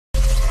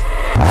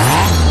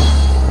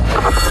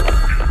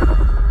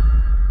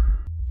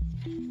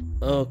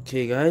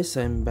Okay guys,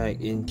 I'm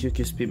back in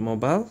QQ Speed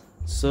Mobile.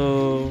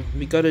 So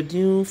we got a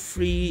new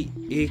free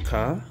A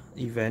car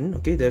event.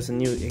 Okay, there's a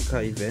new A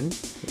car event.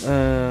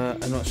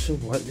 I'm not sure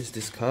what is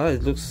this car.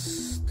 It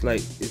looks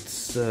like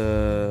it's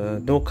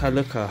no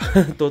color car.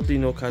 Totally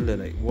no color,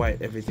 like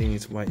white, everything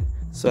is white.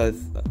 So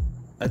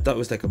I thought it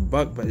was like a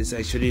bug, but it's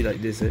actually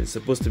like this. It's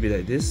supposed to be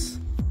like this.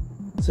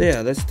 So yeah,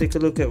 let's take a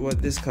look at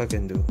what this car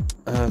can do.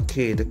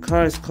 Okay, the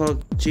car is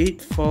called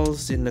Jade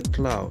Falls in the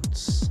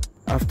Clouds.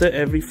 After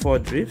every 4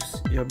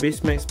 drifts, your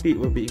base max speed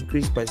will be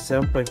increased by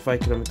 7.5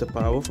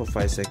 km/h for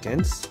 5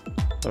 seconds.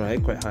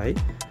 Alright, quite high.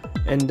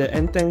 And the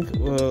end tank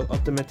will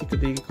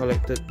automatically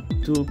collect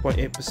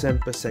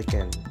 2.8% per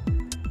second.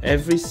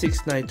 Every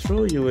 6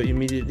 nitro, you will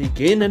immediately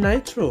gain a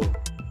nitro.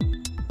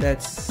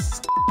 That's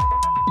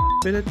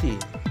ability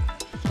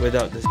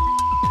without the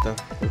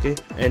stuff, okay?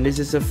 And this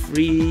is a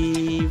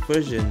free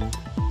version.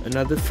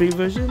 Another free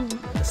version?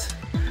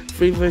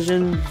 Free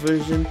version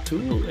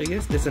 2, I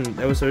guess.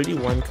 There was already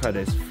one car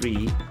that's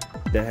free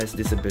that has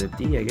this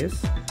ability, I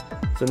guess.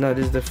 So now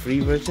this is the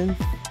free version.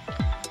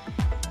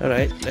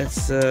 Alright,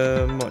 let's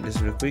mod this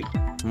real quick.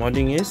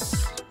 Modding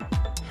is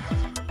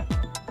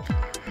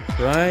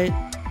right,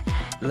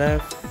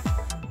 left,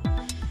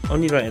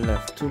 only right and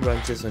left, 2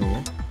 branches only,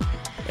 yeah?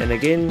 And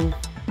again,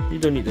 you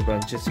don't need the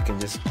branches, you can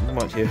just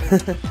mod here.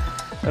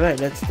 Alright,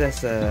 let's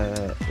test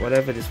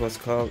whatever this was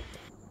called.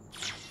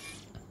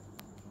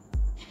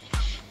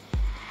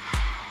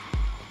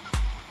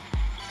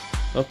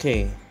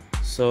 Okay,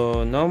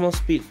 so normal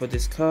speed for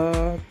this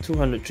car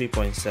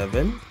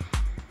 203.7,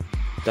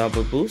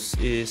 double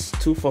boost is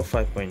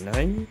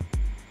 245.9,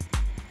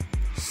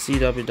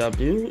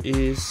 CWW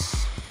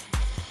is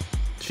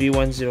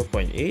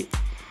 310.8,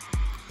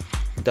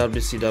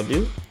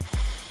 WCW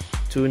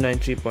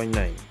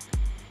 293.9.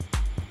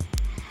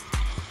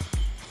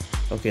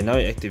 Okay, now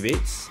it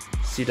activates.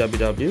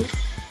 CWW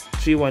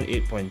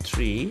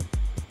 318.3.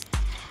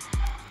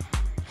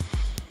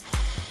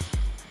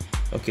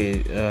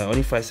 Okay,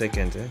 only 5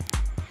 seconds.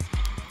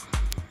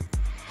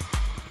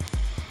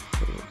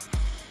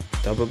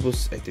 Double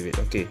boost activate.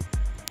 Okay.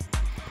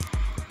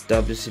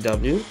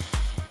 WCW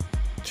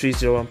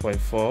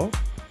 301.4.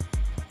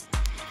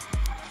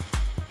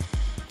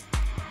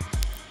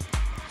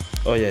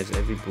 Oh yes,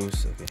 every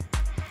boost. Okay.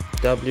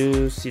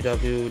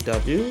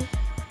 WCWW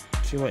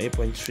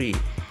 318.3.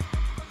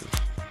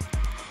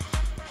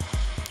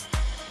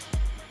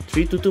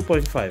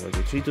 322.5.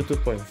 Okay,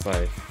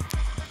 322.5.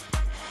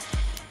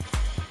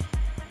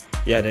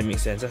 Yeah, that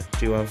makes sense.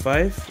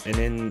 315 and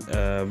then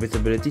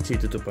visibility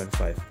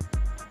 322.5.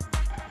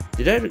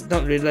 Did I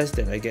not realize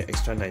that I get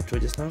extra nitro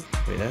just now?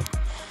 Wait,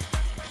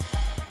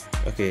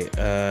 okay,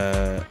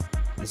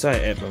 this one I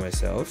add by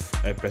myself.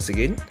 I press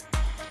again.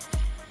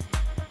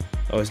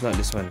 Oh, it's not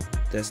this one.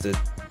 That's the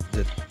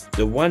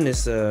one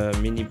is a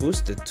mini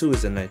boost, the 2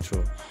 is a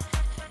nitro.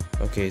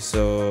 Okay,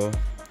 so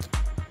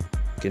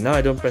okay, now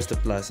I don't press the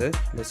plus,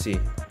 let's see.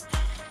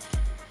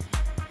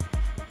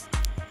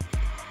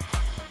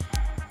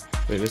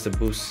 Wait, where's the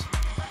boost?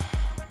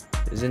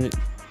 Isn't it?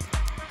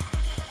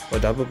 Oh,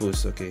 double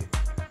boost, okay.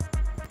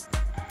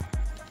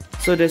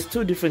 So there's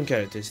 2 different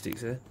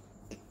characteristics,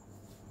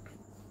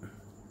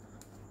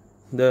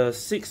 The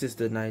 6 is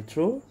the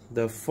nitro,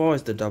 the 4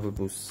 is the double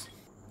boost.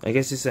 I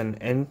guess it's an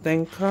end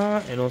tank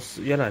car, and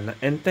also, yeah,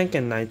 end tank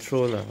and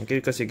nitro, okay,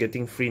 because you're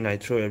getting free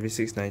nitro every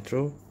 6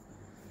 nitro.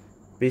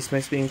 Base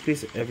max speed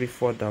increase every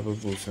 4 double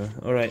boost,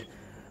 Alright.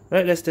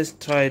 Right, let's just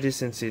try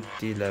this in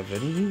City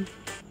 11.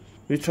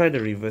 We try the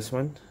reverse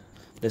one.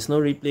 There's no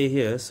replay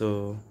here,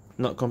 so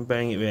not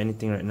comparing it with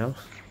anything right now.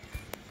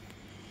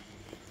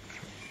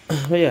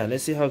 But yeah,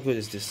 let's see how good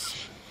is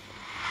this.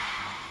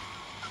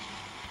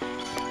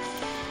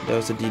 There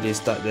was a delay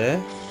start there.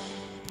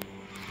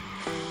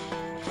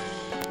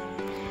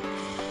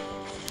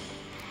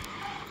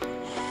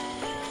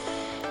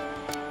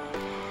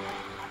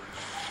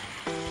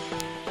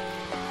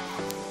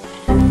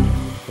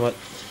 What?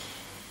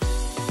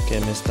 Okay, I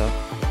messed up.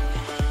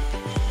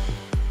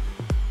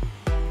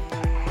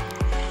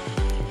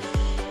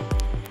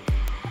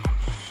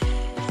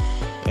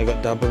 I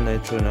got double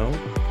nitro now.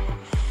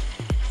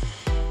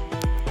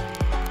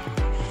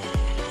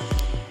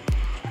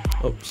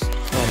 Oops, I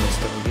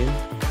messed up again.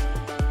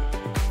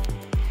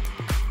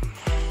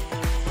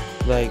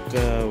 Like,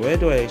 where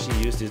do I actually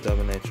use this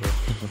double nitro?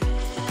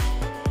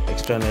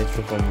 Extra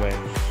nitro from where?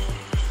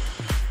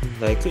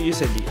 Like, I could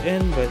use at the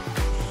end, but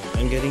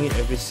I'm getting it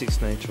every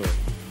 6 nitro.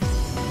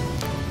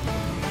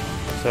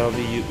 So I'll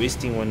be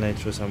wasting 1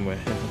 nitro somewhere.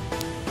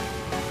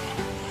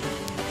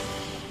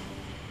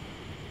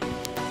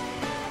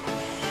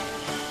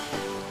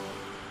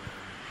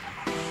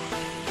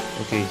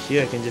 Okay,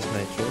 here I can just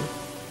nitro,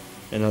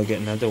 and I'll get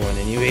another one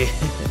anyway.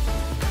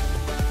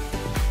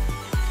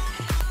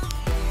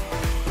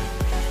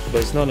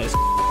 But it's not like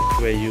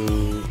where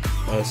you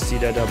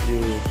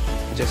CW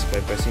just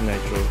by pressing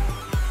nitro.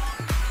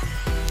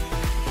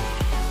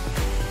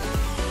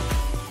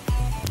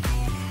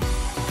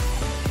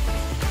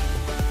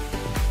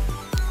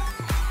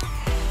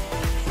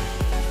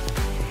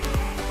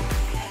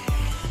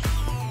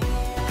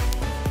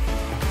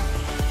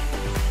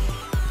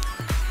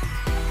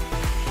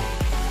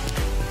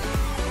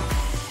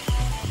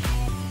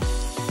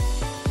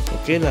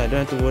 okay lah, I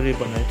don't have to worry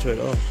about nitro at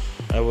all.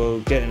 I will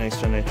get an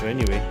extra nitro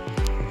anyway.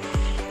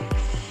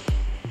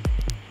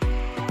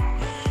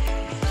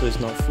 So it's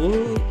not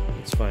full,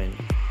 it's fine.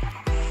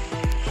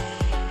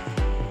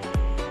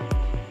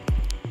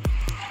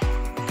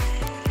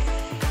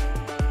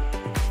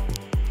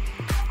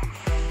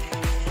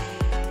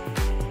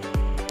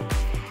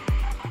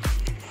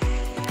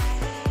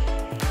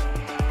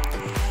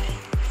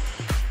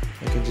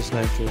 I can just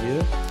nitro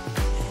here.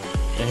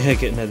 And I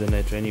get another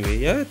nitro anyway.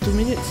 Yeah, 2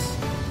 minutes.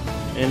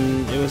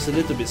 And it was a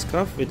little bit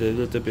scuffed with a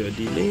little bit of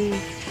delay.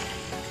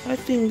 I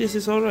think this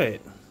is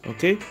alright.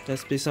 Okay,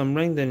 let's play some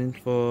rank then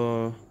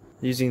for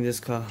using this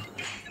car.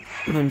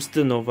 I'm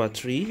still Nova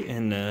 3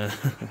 and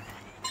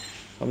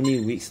how many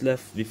weeks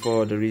left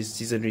before the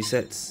season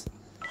resets?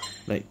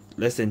 Like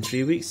less than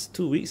 3 weeks?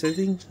 2 weeks I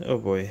think? Oh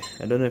boy,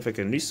 I don't know if I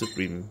can reach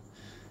Supreme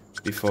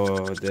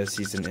before the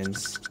season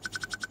ends.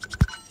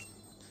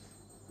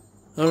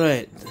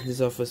 Alright, this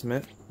is our first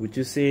map. Would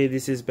you say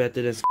this is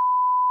better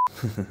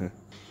than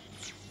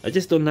I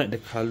just don't like the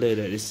color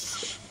that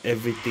is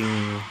everything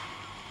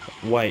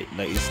white,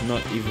 like it's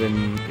not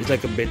even, it's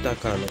like a beta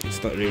car, like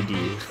it's not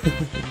ready.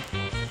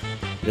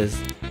 There's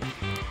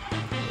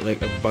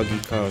like a buggy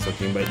car or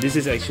something, but this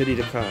is actually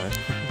the car.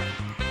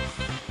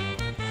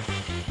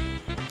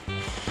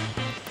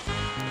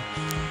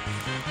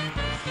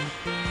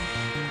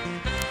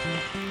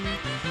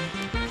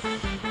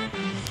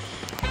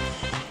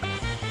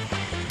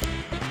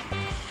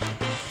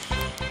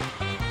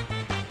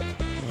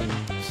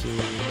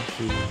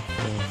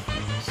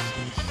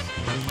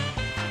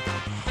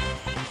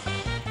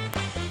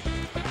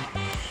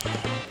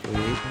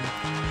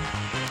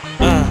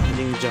 I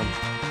didn't jump.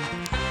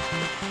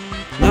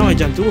 Now I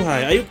jumped too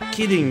high. Are you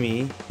kidding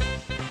me?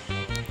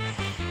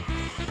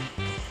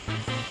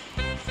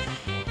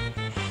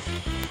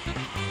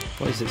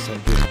 Why is it so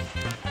good?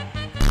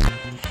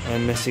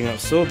 I'm messing up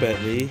so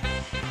badly.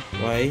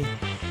 Why?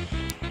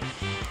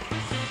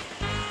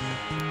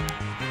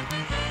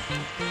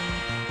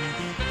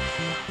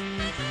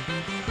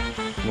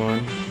 Come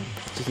on.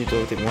 Just need to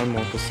overtake one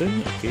more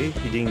person. Okay,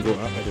 he didn't go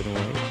up. I don't know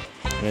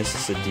why. Unless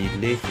it's a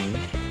delay thing.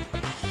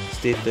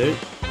 Stay third.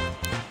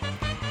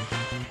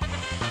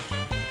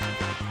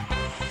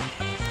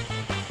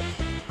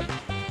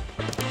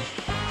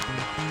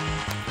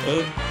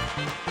 Oh.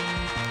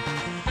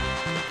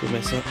 Don't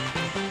mess up.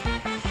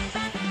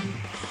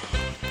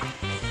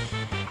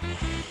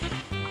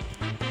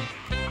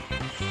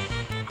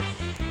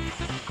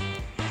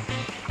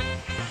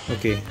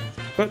 Okay,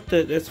 but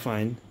that's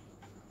fine.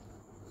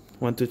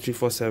 1, 2, 3,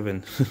 4,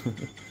 7.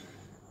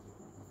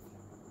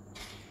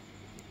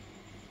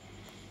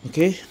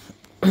 Okay,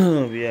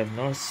 we have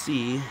North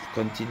Sea,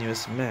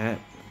 continuous map.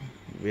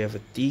 We have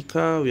a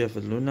Tika, we have a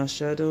Lunar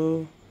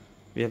Shadow,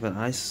 we have an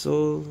Ice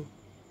Soul.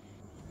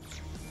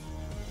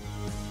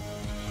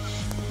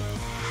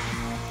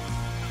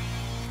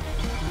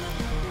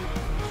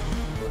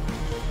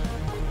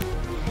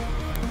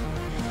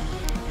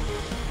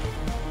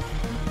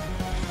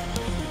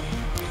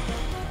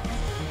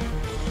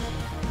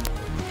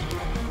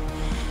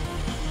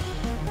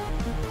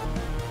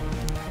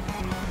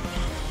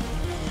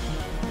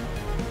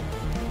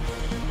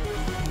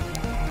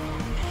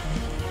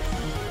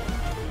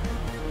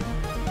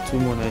 Two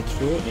more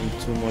nitro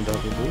and 2 more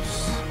double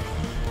boosts.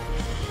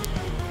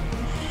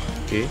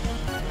 Okay,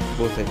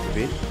 both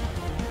activate,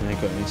 and I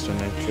got an extra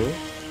nitro.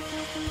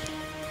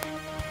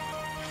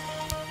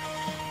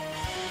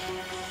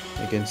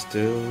 Again,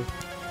 still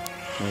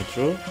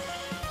nitro.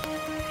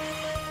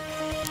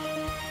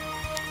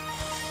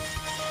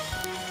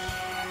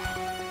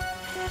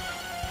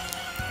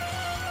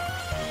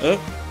 Up.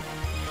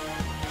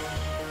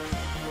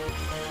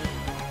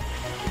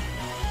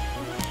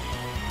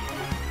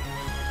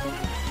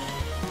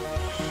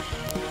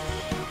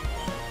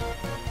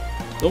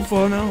 Don't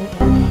fall now.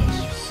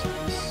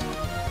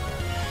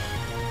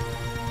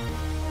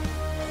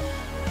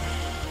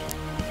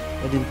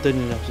 I didn't turn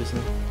enough just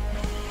now.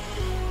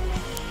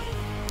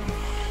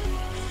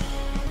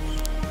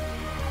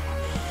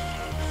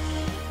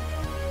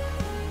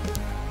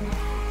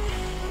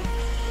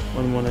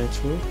 One more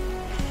nitro.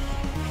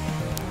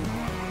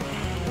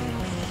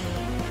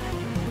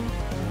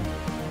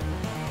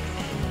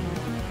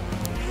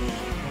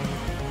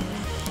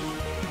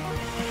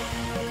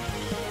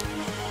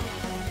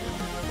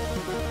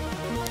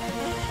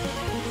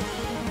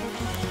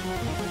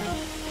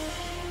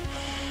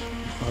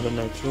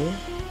 Another nitro.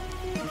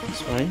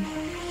 It's fine.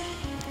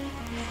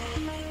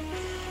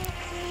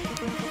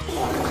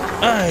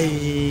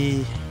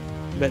 Aye!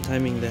 Bad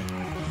timing there.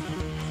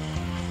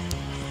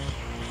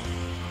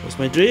 Where's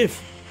my drift?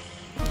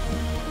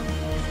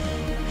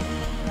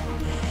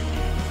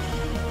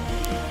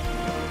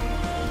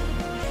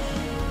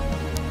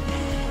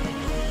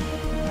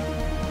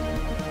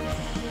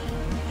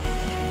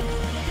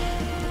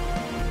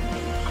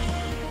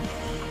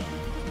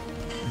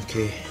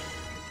 Okay.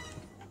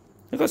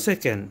 I got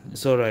second.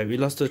 It's alright. We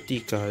lost to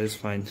Tika. It's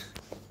fine.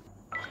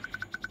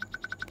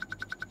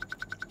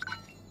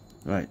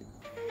 Right.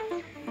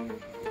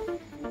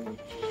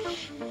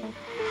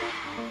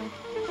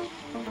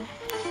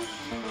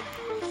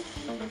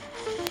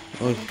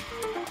 Oh.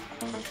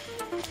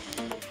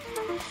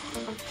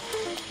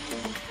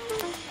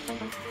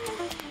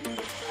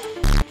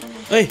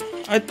 Hey,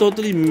 I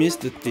totally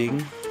missed the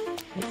thing.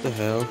 What the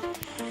hell?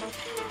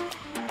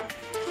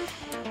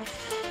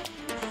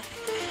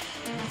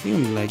 I think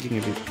I'm lagging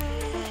a bit.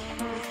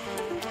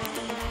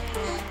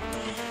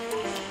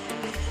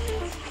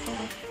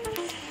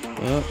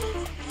 Well.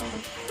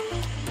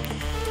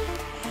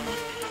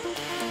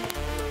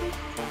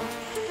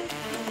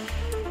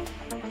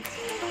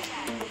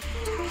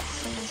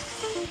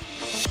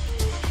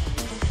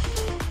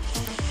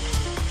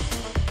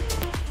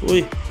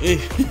 Oi, hey,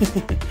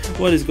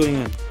 what is going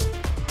on?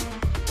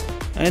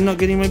 I'm not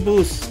getting my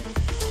boost.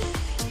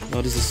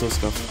 Oh, this is so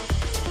scuffed.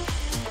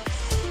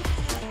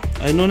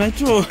 I know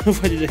nitro.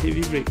 Why did I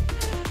heavy brake?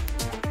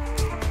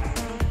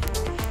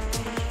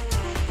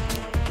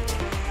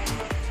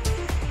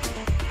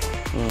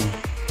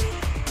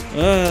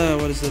 Oh.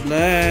 What is that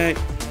lag?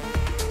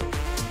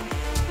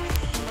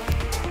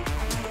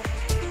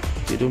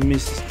 Okay, don't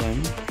miss this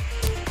time.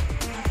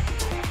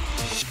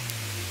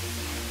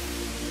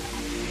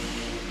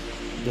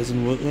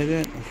 Doesn't work like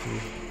that? Okay.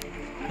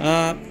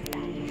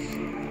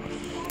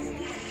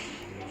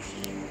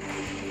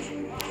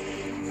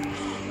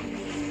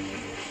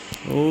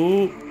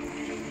 Oh.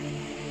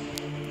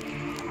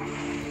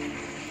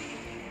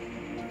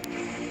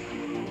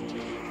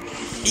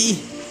 Eee.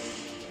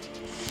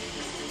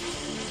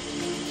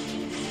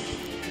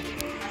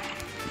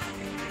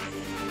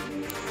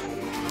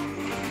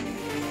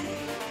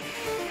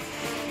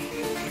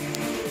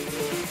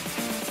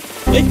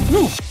 Wait,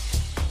 no.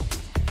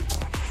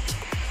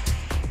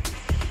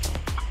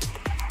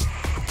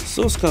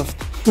 So scuffed.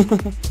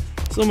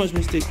 So much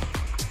mistake.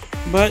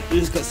 But we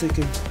just got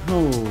second.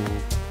 Oh.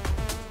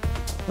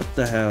 What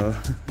the hell?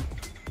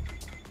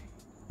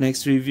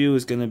 Next review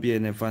is gonna be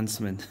an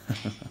advancement.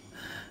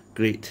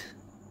 Great.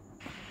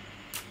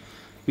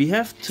 We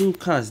have two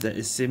cars that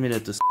is similar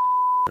to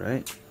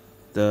right?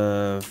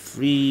 The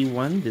free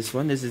one, this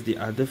is the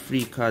other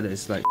free car that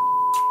is like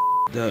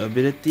the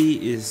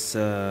ability is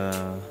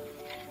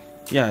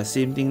yeah,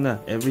 same thing lah.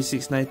 Every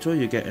 6 nitro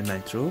you get a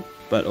nitro,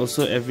 but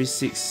also every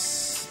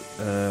 6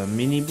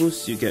 mini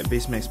boost you get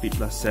base max speed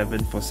plus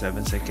 7 for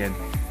 7 seconds.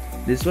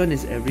 This one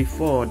is every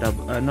 4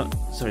 double, not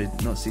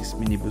 6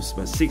 mini boosts,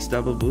 but 6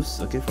 double boosts.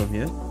 Okay, from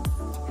here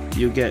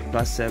you get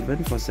plus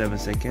 7 for 7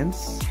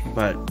 seconds,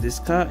 but this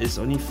car is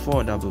only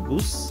 4 double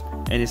boosts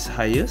and it's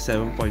higher,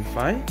 7.5,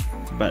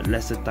 but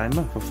lesser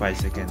timer for 5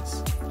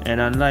 seconds.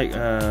 And unlike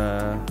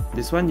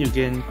this one, you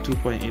gain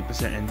 2.8%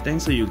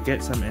 N-Tank, so you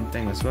get some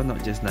N-Tank as well,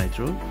 not just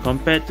nitro.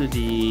 Compared to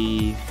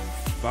the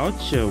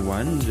voucher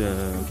one,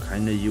 the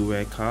kinda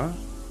Yue car,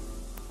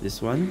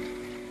 this one,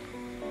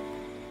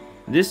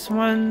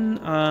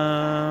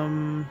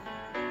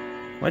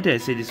 why did I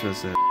say this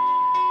was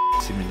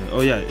similar?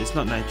 Oh yeah, it's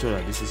not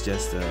nitro, this is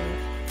just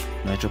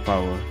nitro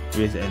power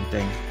with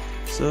N-Tank,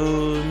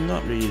 so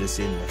not really the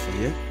same level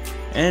here.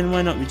 And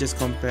why not we just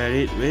compare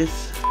it with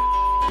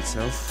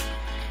itself?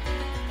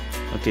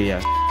 Okay,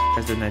 yeah,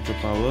 has the nitro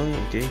power,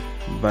 okay,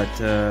 but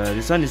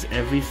this one is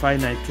every 5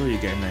 nitro you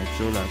get a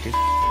nitro lah, okay,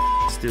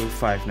 still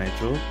 5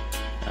 nitro.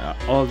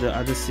 All the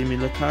other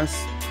similar cars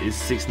is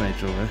 6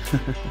 nitro.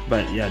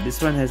 But yeah,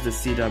 this one has the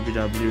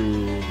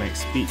CWW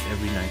max speed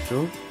every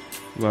nitro.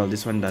 Well,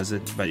 this one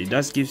doesn't, but it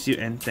does gives you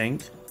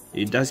N-Tank.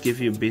 It does give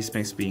you base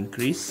max speed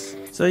increase.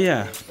 So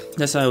yeah,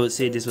 that's how I would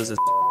say this was a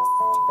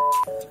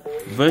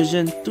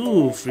version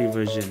 2 free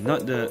version,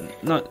 not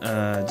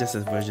just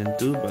a version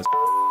 2, but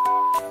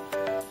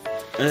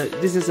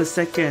this is a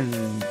second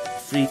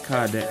free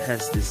car that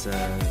has this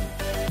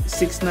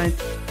 6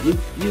 nitro. You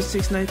use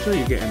 6 nitro,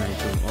 you get a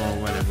nitro or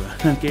whatever.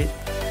 Okay,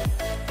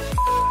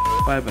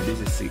 5, but this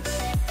is 6,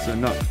 so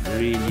not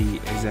really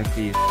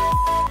exactly.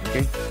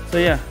 Okay, so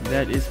yeah,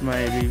 that is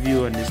my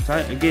review on this car.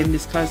 Again,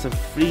 this car is a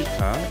free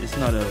car, it's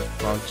not a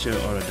voucher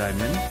or a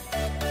diamond.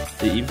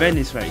 The event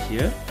is right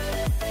here.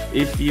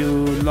 If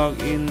you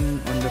log in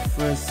on the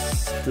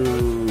 1st to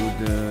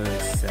the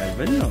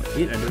 7 or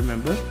 8, I don't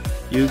remember,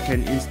 you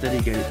can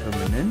instantly get it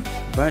permanent.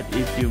 But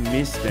if you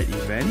miss that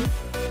event,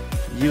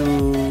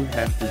 you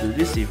have to do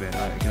this event.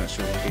 I cannot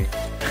show, okay.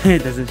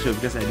 It doesn't show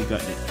because I already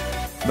got it.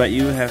 But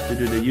you have to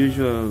do the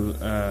usual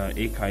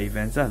A-car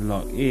events,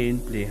 log in,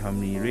 play how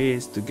many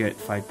race to get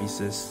 5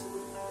 pieces.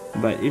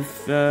 But if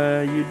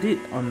you did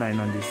online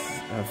on this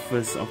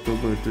 1st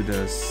October to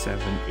the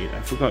 7th, 8th,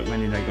 I forgot when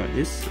did I got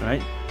this,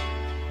 right?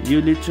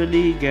 You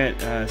literally get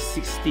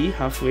 60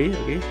 halfway,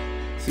 okay?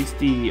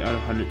 60 out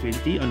of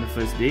 120 on the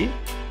first day.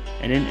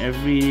 And then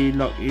every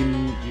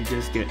login you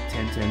just get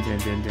 10, 10, 10,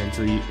 10, 10.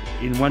 So you,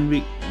 in 1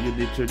 week you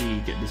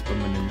literally get this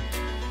permanent.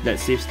 That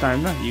saves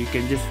time lah. You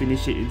can just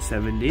finish it in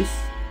 7 days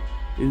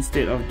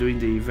instead of doing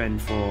the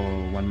event for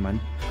 1 month.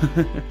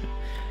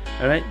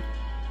 Alright,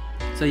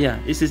 so yeah,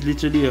 this is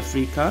literally a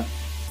free car,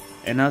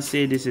 and I'll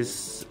say this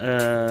is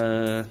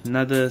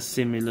another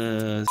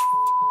similar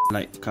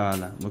like car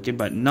lah, okay,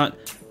 but not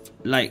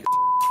like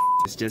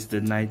it's just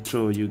the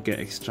nitro you get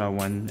extra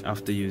one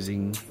after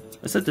using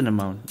a certain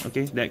amount,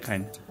 okay, that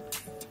kind.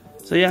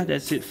 So yeah,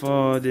 that's it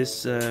for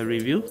this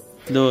review.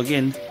 Though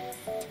again,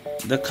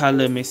 the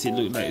color makes it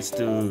look like it's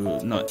still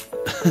not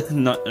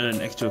not an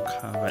actual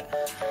car, but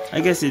I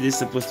guess it is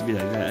supposed to be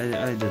like that.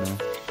 I don't know,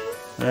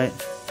 right?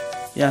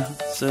 Yeah,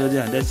 so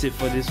yeah, that's it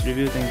for this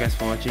review. Thank you guys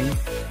for watching.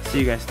 See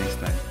you guys next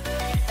time.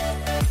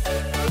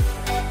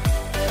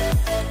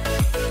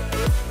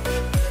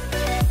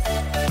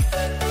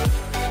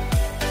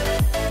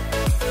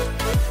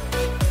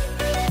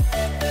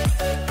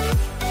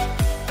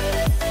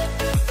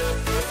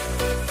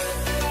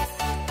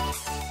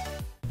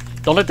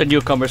 Don't let the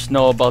newcomers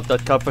know about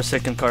that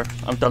godforsaken car.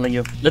 I'm telling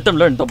you. Let them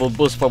learn double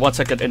boost for 1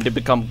 second and they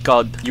become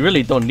god. You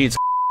really don't need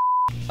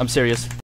I'm serious.